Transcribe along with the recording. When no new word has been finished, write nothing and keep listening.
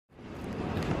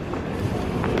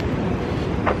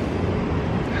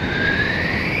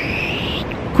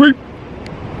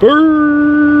Creepers!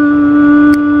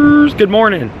 Good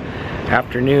morning,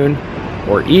 afternoon,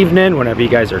 or evening, whenever you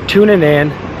guys are tuning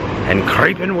in and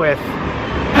creeping with.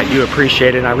 I do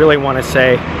appreciate it, and I really want to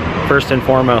say, first and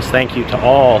foremost, thank you to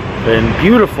all the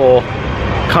beautiful,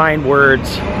 kind words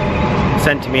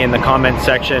sent to me in the comment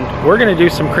section. We're going to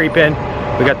do some creeping.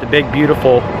 We got the big,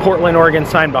 beautiful Portland, Oregon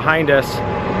sign behind us.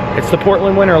 It's the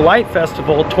Portland Winter Light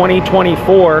Festival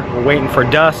 2024. We're waiting for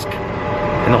dusk,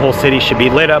 and the whole city should be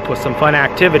lit up with some fun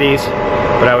activities.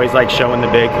 But I always like showing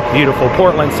the big, beautiful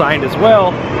Portland sign as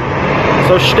well.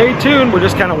 So stay tuned. We're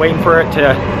just kind of waiting for it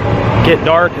to get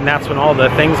dark, and that's when all the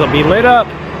things will be lit up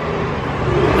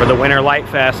for the Winter Light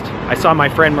Fest. I saw my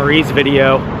friend Marie's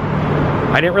video.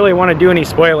 I didn't really want to do any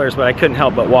spoilers, but I couldn't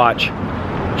help but watch.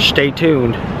 Stay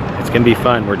tuned. It's gonna be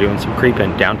fun. We're doing some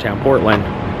creeping downtown Portland.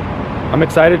 I'm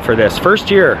excited for this.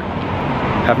 First year.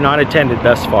 Have not attended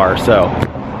thus far, so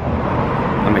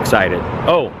I'm excited.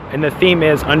 Oh, and the theme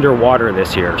is underwater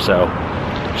this year, so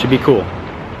should be cool.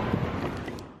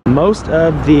 Most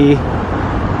of the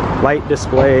light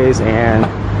displays and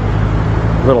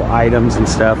little items and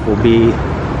stuff will be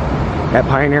at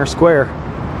Pioneer Square.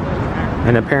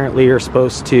 And apparently you're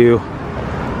supposed to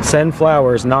send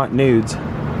flowers, not nudes.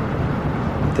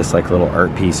 This like little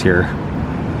art piece here.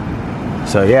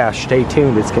 So yeah, stay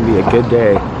tuned. It's gonna be a good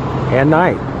day and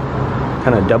night.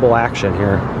 Kind of double action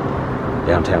here,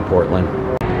 downtown Portland.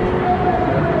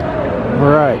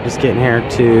 All right, just getting here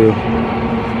to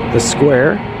the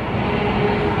square.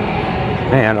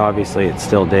 And obviously it's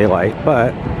still daylight,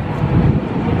 but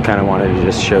kind of wanted to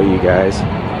just show you guys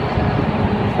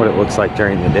what it looks like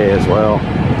during the day as well.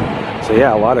 So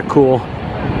yeah, a lot of cool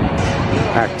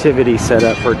activity set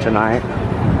up for tonight.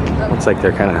 Looks like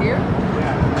they're kind of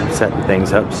setting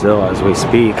things up still as we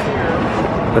speak.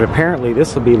 But apparently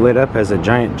this will be lit up as a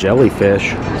giant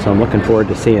jellyfish, so I'm looking forward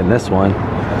to seeing this one.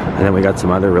 And then we got some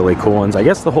other really cool ones. I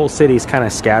guess the whole city's kind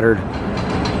of scattered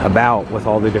about with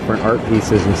all the different art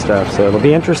pieces and stuff, so it'll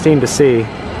be interesting to see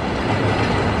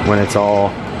when it's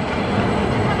all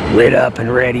lit up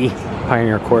and ready.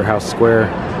 Pioneer Courthouse Square,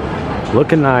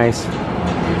 looking nice.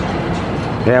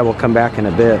 Yeah, we'll come back in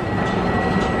a bit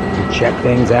and check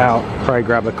things out. Probably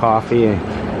grab a coffee and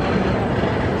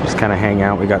just kind of hang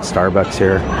out. We got Starbucks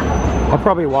here. I'll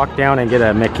probably walk down and get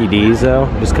a Mickey D's though,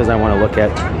 just because I want to look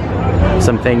at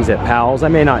some things at Powell's. I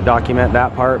may not document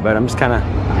that part, but I'm just kind of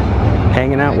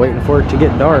hanging out, waiting for it to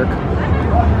get dark.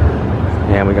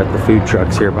 And we got the food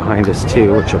trucks here behind us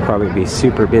too, which will probably be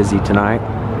super busy tonight.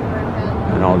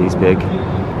 And all these big,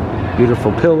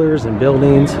 beautiful pillars and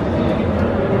buildings.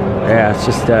 Yeah, it's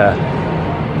just a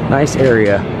nice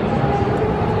area.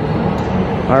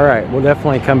 All right, we'll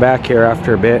definitely come back here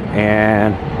after a bit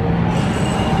and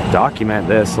document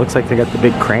this. Looks like they got the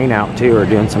big crane out too, or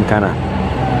doing some kind of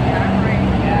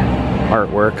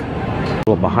artwork. A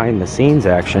little behind the scenes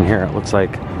action here. It looks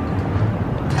like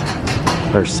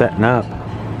they're setting up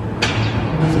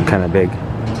some kind of big,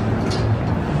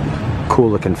 cool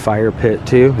looking fire pit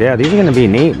too. Yeah, these are gonna be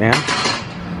neat, man.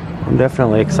 I'm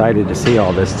definitely excited to see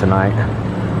all this tonight.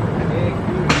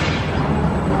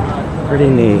 Pretty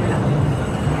neat.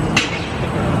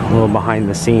 A little behind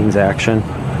the scenes action.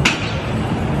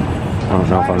 I don't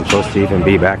know if I'm supposed to even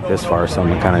be back this far, so I'm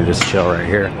gonna kind of just chill right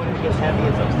here.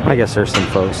 I guess there's some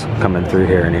folks coming through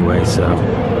here anyway, so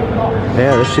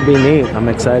yeah, this should be neat. I'm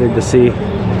excited to see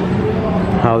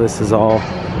how this is all,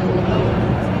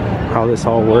 how this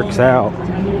all works out.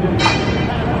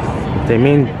 They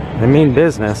mean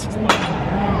business.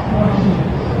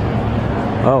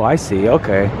 Oh, I see.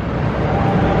 Okay.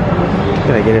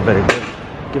 Gonna give it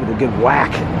a good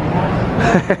whack.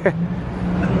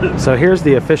 So here's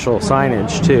the official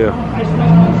signage too.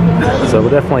 So we'll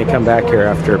definitely come back here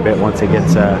after a bit once it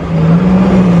gets a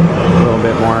little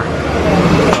bit more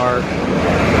dark.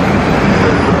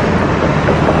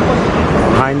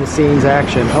 Behind the scenes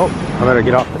action. Oh, I better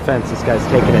get off the fence. This guy's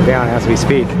taking it down as we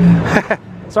speak.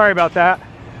 Sorry about that.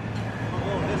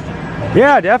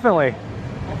 Yeah, definitely.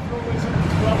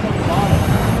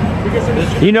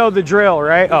 You know the drill,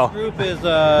 right? This group is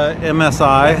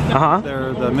MSI.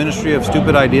 They're the Ministry of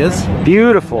Stupid Ideas.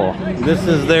 Beautiful. This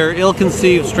is their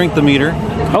ill-conceived strength-o-meter.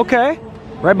 Okay,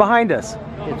 right behind us.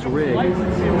 It's rigged.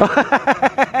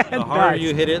 The harder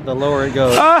you hit it, the lower it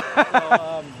goes.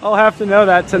 I'll have to know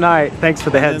that tonight. Thanks for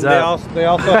the heads up. They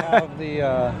also have the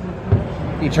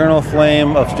Eternal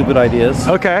Flame of Stupid Ideas.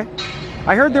 Okay.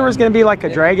 I heard there was going to be like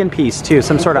a dragon piece too,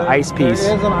 some sort of ice piece.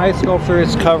 There is an ice sculpture.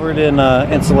 It's covered in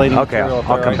insulating material.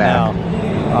 Okay, I'll come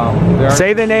back.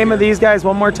 Say the name of these guys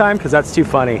one more time, because that's too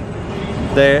funny.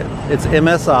 It's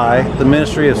MSI, the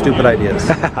Ministry of Stupid Ideas.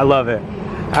 I love it.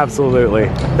 Absolutely.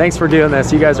 Thanks for doing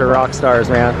this. You guys are rock stars,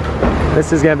 man.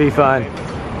 This is gonna be fun.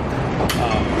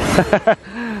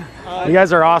 You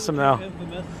guys are awesome, though.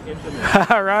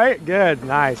 All right, good,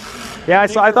 nice. Yeah, I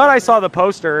thought I saw the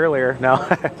poster earlier. No.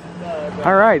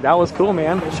 All right, that was cool,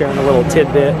 man. Sharing a little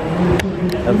tidbit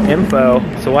of info.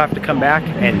 So we'll have to come back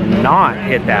and not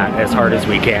hit that as hard as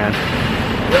we can.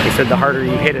 He said the harder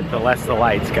you hit it, the less the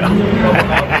lights go.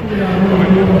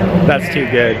 That's too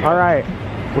good. All right,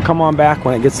 we'll come on back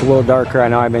when it gets a little darker. I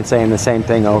know I've been saying the same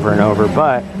thing over and over,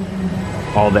 but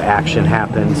all the action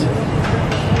happens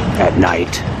at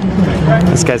night.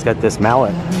 This guy's got this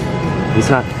mallet. He's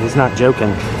not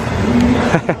joking.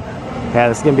 Yeah,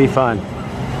 this is gonna be fun.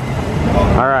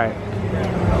 All right,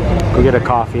 go get a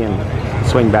coffee and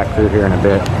swing back through here in a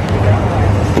bit.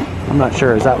 I'm not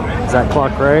sure, is that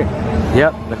clock right?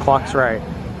 Yep, the clock's right.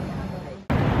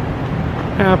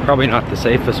 Yeah, probably not the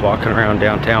safest walking around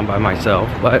downtown by myself,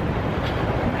 but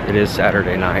it is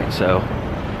Saturday night, so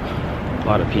a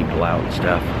lot of people out and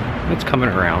stuff. It's coming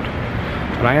around.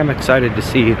 But I am excited to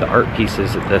see the art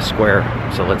pieces at the square,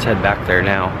 so let's head back there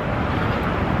now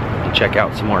and check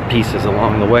out some more pieces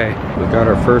along the way. We got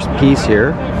our first piece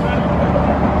here,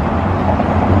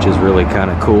 which is really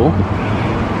kind of cool.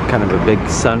 Kind of a big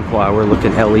sunflower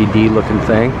looking LED looking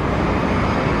thing.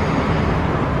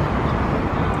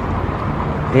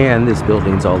 And this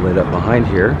building's all lit up behind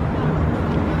here.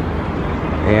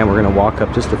 And we're gonna walk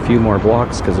up just a few more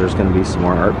blocks because there's gonna be some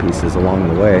more art pieces along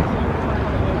the way.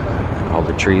 All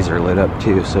the trees are lit up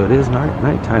too, so it is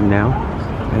nighttime now.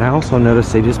 And I also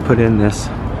noticed they just put in this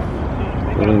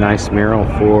really nice mural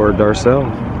for Darcel,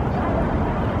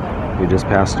 who just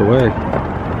passed away.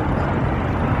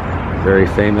 Very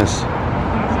famous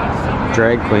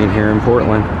drag queen here in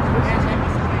Portland.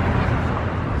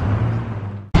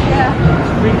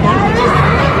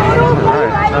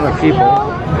 Alright, a ton of people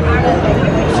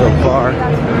so far.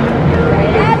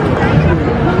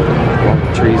 All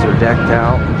the trees are decked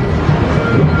out.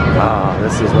 Ah,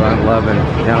 this is what I'm loving.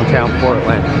 Downtown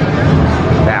Portland.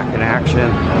 Back in action.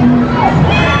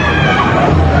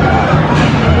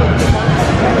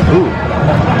 Ooh.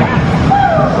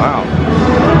 Wow.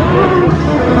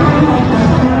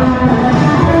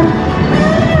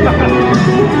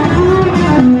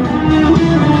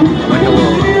 Like a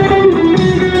little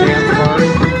dance party.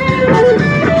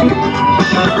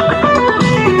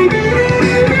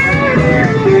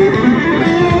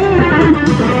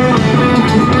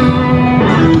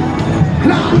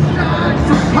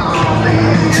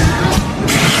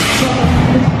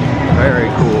 Very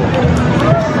cool.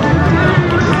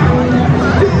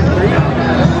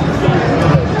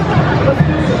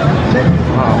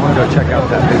 Oh, I want to go check out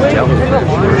that big jellyfish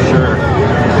for sure.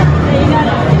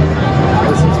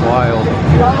 This is wild.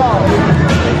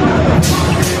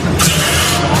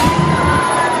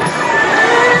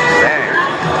 Dang.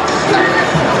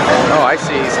 Oh, I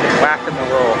see. He's whacking the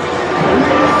little,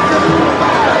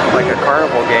 like a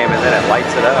carnival game, and then it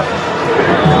lights it up.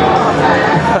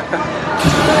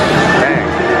 Dang.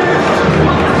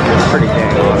 It's pretty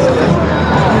dang awesome, isn't it?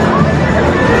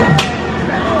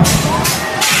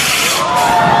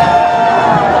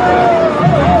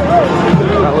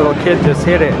 That little kid just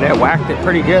hit it and it whacked it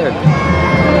pretty good.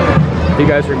 If you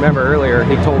guys remember earlier,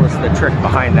 he told us the trick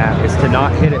behind that is to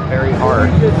not hit it very hard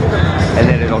and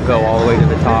then it'll go all the way to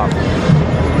the top.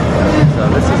 So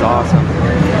this is awesome.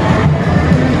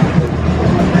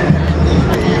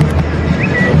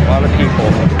 A lot of people.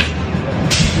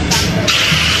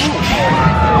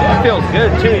 It feels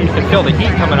good too. You can feel the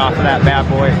heat coming off of that bad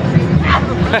boy.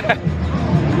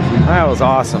 That was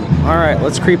awesome. All right,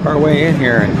 let's creep our way in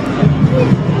here and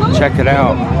check it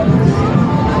out.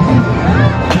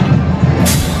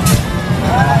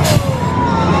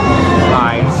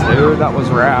 Nice, dude. That was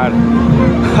rad.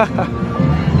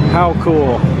 How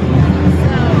cool.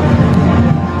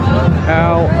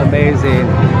 How amazing.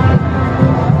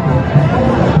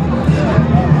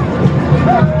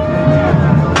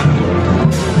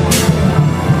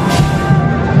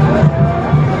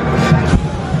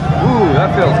 Ooh, that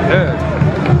feels good.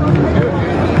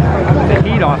 The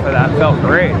heat off of that felt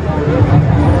great.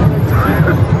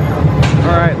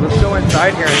 Alright, let's go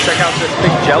inside here and check out this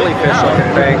big jellyfish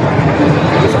looking thing.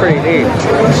 It's pretty neat.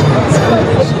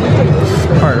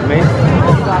 Pardon me.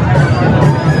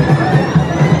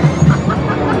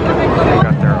 They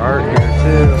got their art here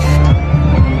too.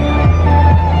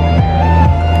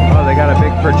 Oh, they got a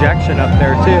big projection up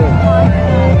there too.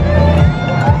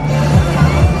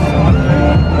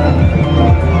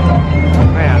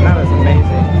 Man, that is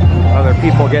amazing. Other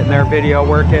people getting their video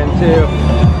working too.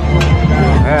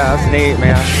 Yeah, that's neat,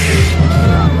 man.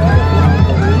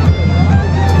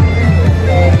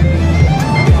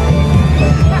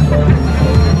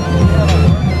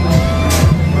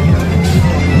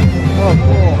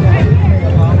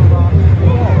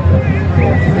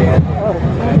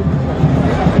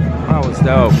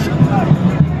 dope.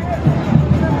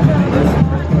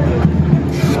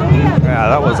 Yeah,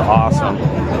 that was awesome.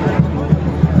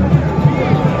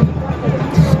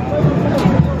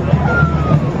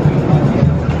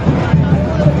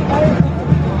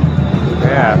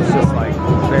 Yeah, it's just like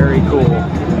very cool.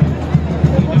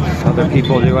 Other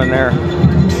people doing their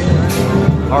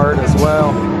art as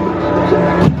well.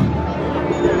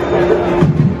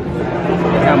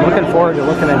 Yeah, I'm looking forward to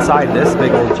looking inside this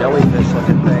big old jellyfish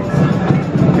looking thing.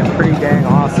 Looking pretty dang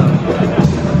awesome.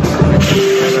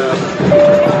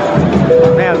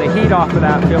 Man, the heat off of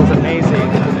that feels amazing.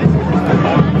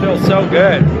 It feels so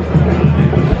good.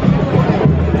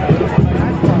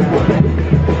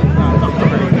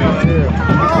 Pretty good too.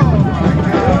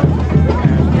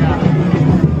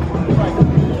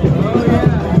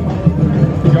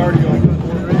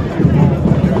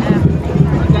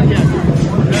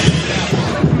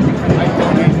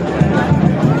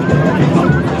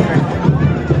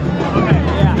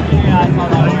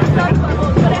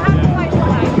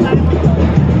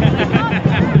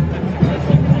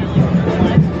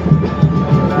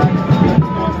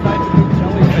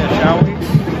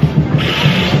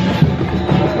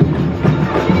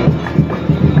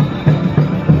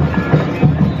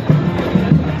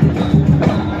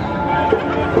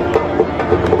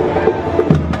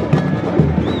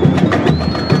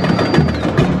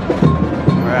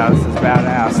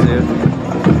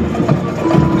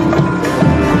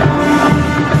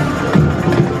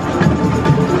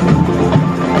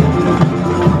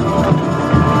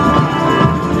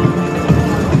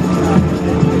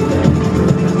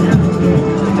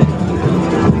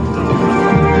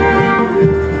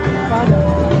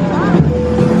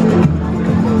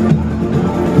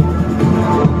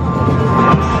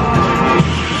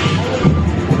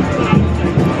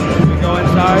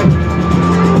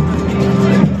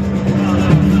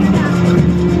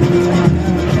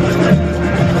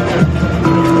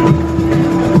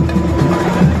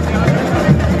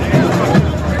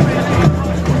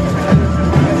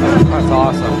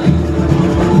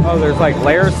 Like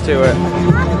layers to it.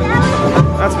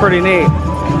 That's pretty neat.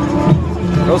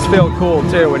 Those feel cool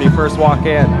too when you first walk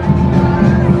in.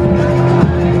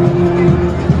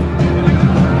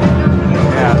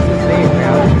 Yeah, it's neat,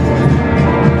 man.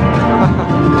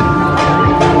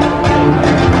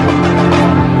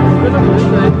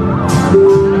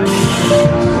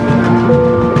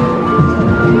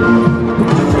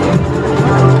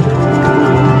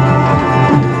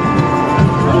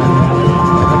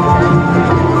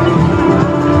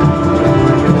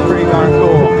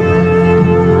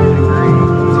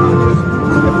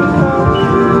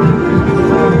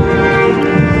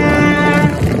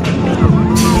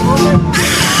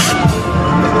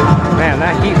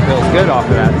 Good off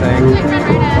of that thing.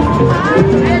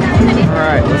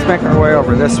 Alright, let's make our way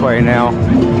over this way now.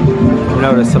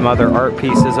 Notice some other art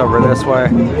pieces over this way.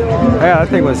 Yeah, that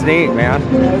thing was neat, man.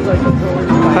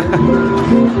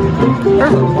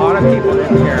 There's a lot of people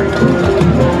in here.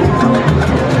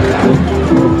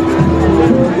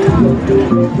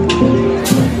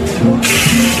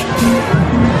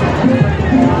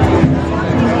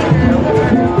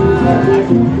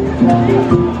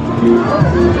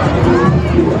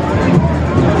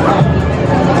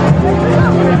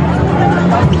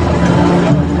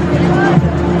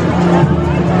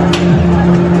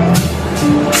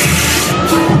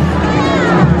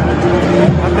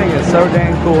 That thing is so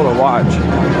dang cool to watch.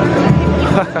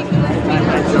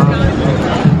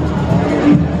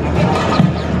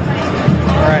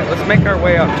 Alright, let's make our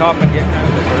way up top and get kind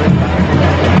of the bird.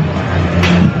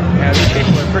 Yeah, these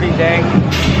people are pretty dang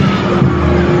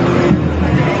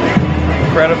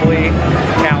incredibly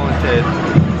talented.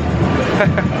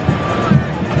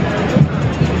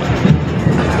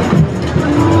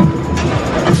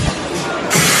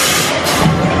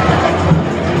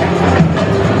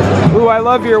 Ooh, I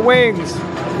love your wings.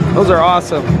 Those are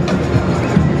awesome.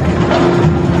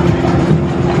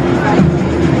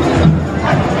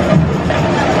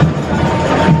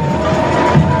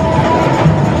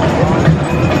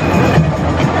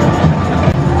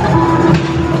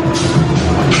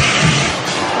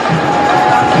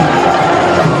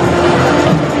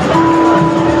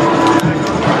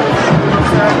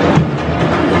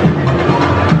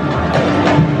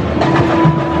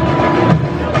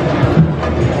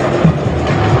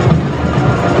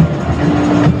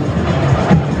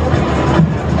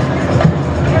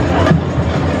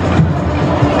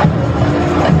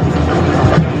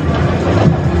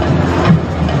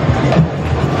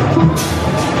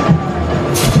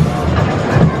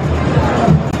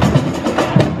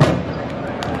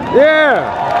 Yeah!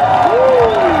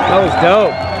 That was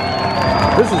dope.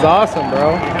 This is awesome,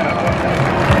 bro.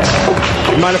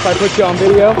 You mind if I put you on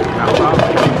video? No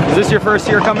problem. Is this your first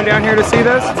year coming down here to see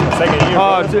this? Second year.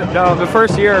 Oh, no, the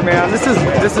first year, man. This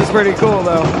is pretty cool,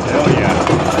 though. Hell yeah.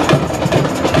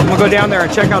 I'm gonna go down there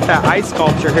and check out that ice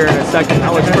sculpture here in a second.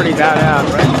 That looks pretty badass.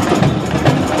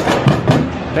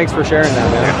 Thanks for sharing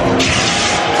that, man.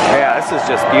 Yeah, this is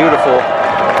just beautiful.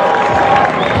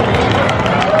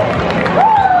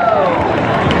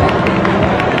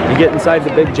 You get inside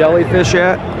the big jellyfish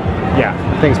yet? Yeah.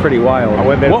 That thing's pretty wild. I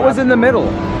went there. What was in the middle?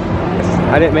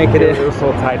 I didn't make it in. It was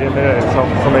so tight in there, and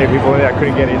so many people in there, I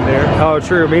couldn't get in there. Oh,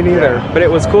 true. Me neither. Yeah. But it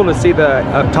was cool to see the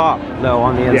up top, though,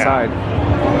 on the inside.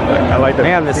 Yeah. I like that.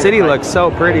 Man, the city looks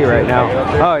so pretty right now.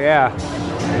 Oh, yeah.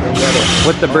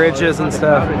 With the bridges and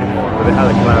stuff.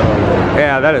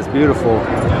 Yeah, that is beautiful.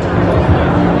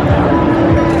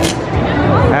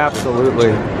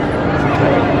 Absolutely.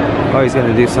 Oh, he's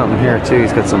gonna do something here too.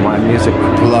 He's got some live music.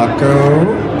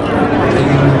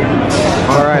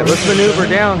 All right, let's maneuver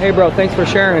down. Hey, bro, thanks for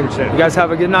sharing. You guys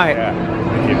have a good night. Yeah.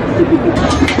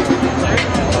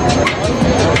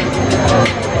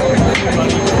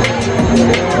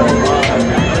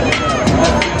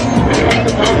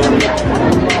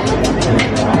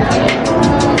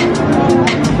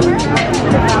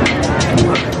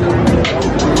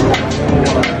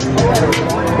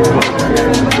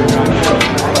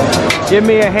 Give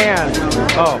me a hand.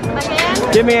 Oh. A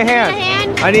hand? Give me a hand. A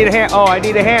hand? I need a hand. Oh, I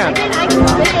need a hand. I can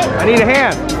spit it. I need a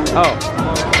hand. Oh.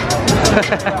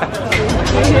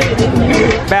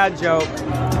 Bad joke.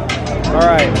 All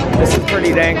right. This is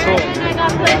pretty dang cool. I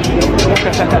got cookies.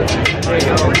 There you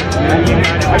go.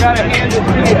 I got a hand in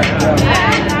here.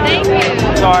 Thank you.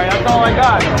 Sorry, that's all I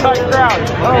got. Tight crowd.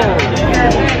 Oh.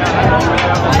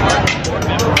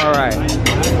 All right.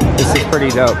 This is pretty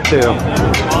dope too.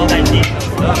 All that detail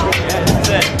stuff.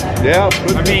 Yeah.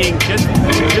 I mean,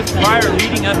 just prior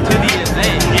leading up to the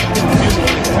event, it consumed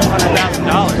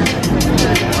 $200,000.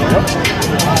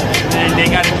 And they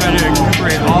got to try to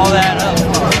recuperate all that up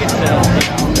for ticket sales.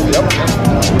 Yep.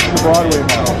 The Broadway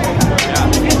model. Yeah,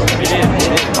 it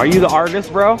is. Are you the artist,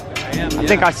 bro? I am. I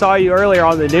think I saw you earlier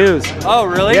on the news. Oh,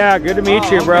 really? Yeah, good to meet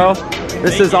you, bro. Okay.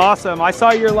 This is awesome. I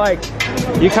saw your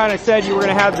you kind of said you were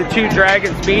going to have the two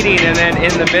dragons meeting and then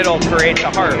in the middle create the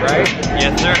heart, right?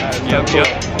 Yes, sir. Yep, cool.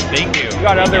 yep. Thank you. You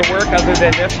got other work other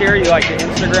than this here? You like the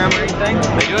Instagram or anything?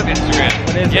 I do have Instagram.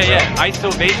 What is it, yeah,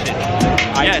 Isolation.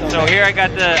 Yeah, so here I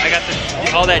got the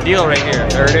all that deal right here.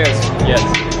 There it is. Yes.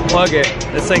 Plug it.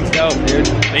 This thing's dope, dude.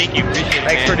 Thank you. Appreciate it.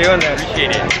 Thanks man. for doing this.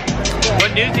 Appreciate it.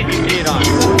 What news did you see it on?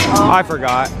 I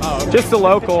forgot. Oh, okay. Just a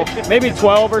local. Maybe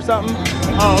 12 or something.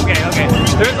 Oh, okay.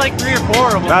 There's like 3 or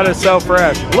 4 of them. That is so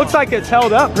fresh. Looks like it's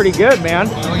held up pretty good, man.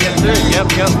 Oh, yes, sir. Yep.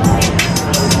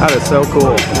 That is so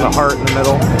cool. The heart in the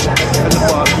middle.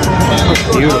 It's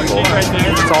beautiful.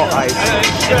 It's all ice.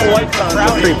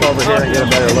 I'll creep over here and get a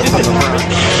better look from the front.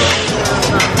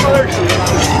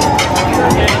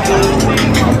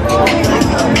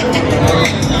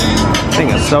 This thing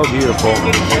is so beautiful.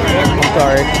 I'm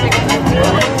sorry.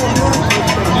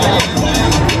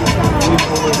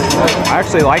 I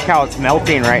actually like how it's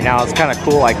melting right now. It's kind of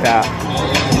cool like that.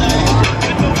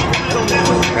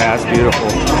 Yeah, it's beautiful.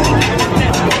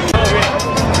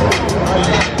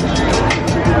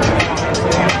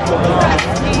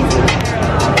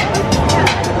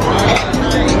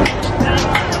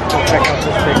 Check out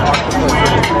this big octopus.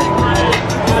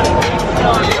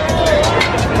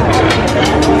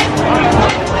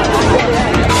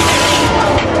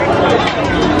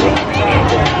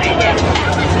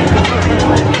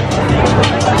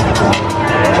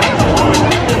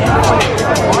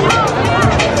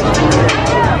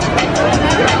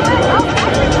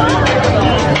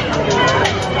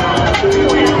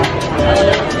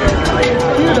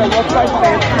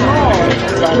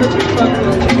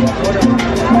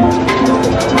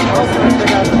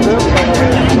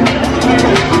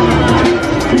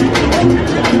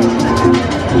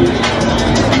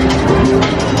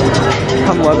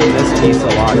 I'm loving this piece a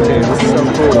lot too. This is so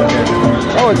cool looking.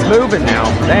 Oh, it's moving now.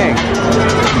 Dang.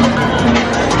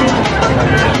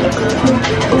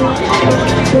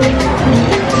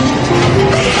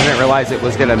 I didn't realize it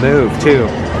was gonna move too.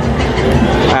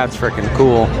 That's freaking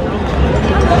cool.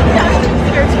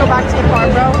 Let's go back to the car,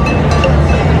 bro.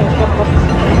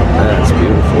 That's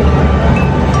beautiful.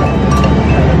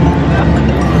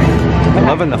 I'm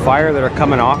loving the fire that are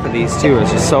coming off of these too.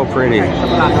 It's just so pretty.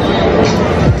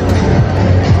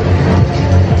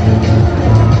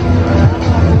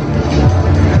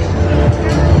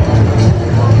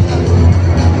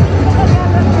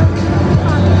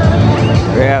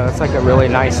 Yeah, that's like a really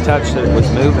nice touch that it was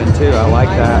moving too. I like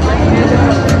that.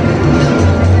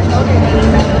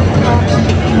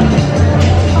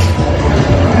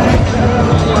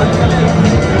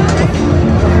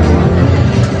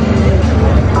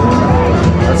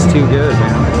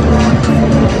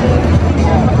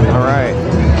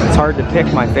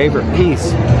 pick my favorite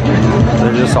piece.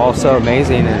 They're just all so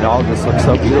amazing, and it all just looks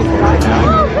so beautiful right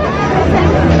now.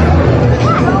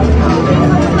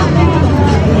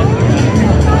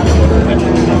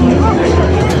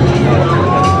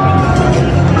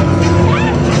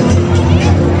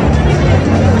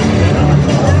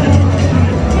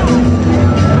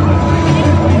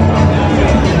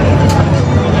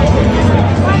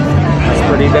 That's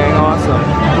pretty dang awesome.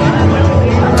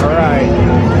 All right.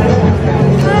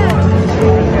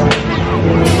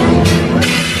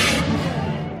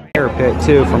 Air pit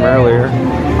too from earlier.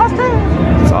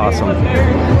 It's awesome.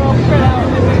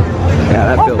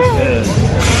 Yeah, that feels good.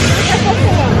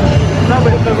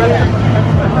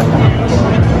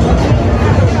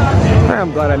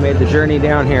 I'm glad I made the journey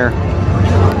down here.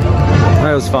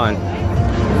 That was fun.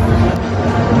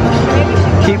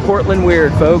 Keep Portland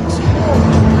weird, folks.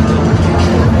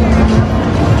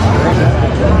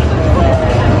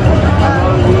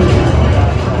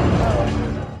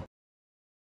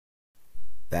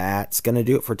 That's going to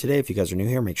do it for today. If you guys are new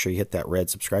here, make sure you hit that red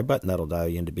subscribe button. That'll dial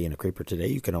you into being a creeper today.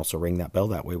 You can also ring that bell.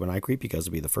 That way when I creep, you guys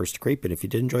will be the first to creep. And if you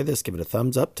did enjoy this, give it a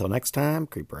thumbs up. Till next time,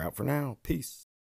 creeper out for now. Peace.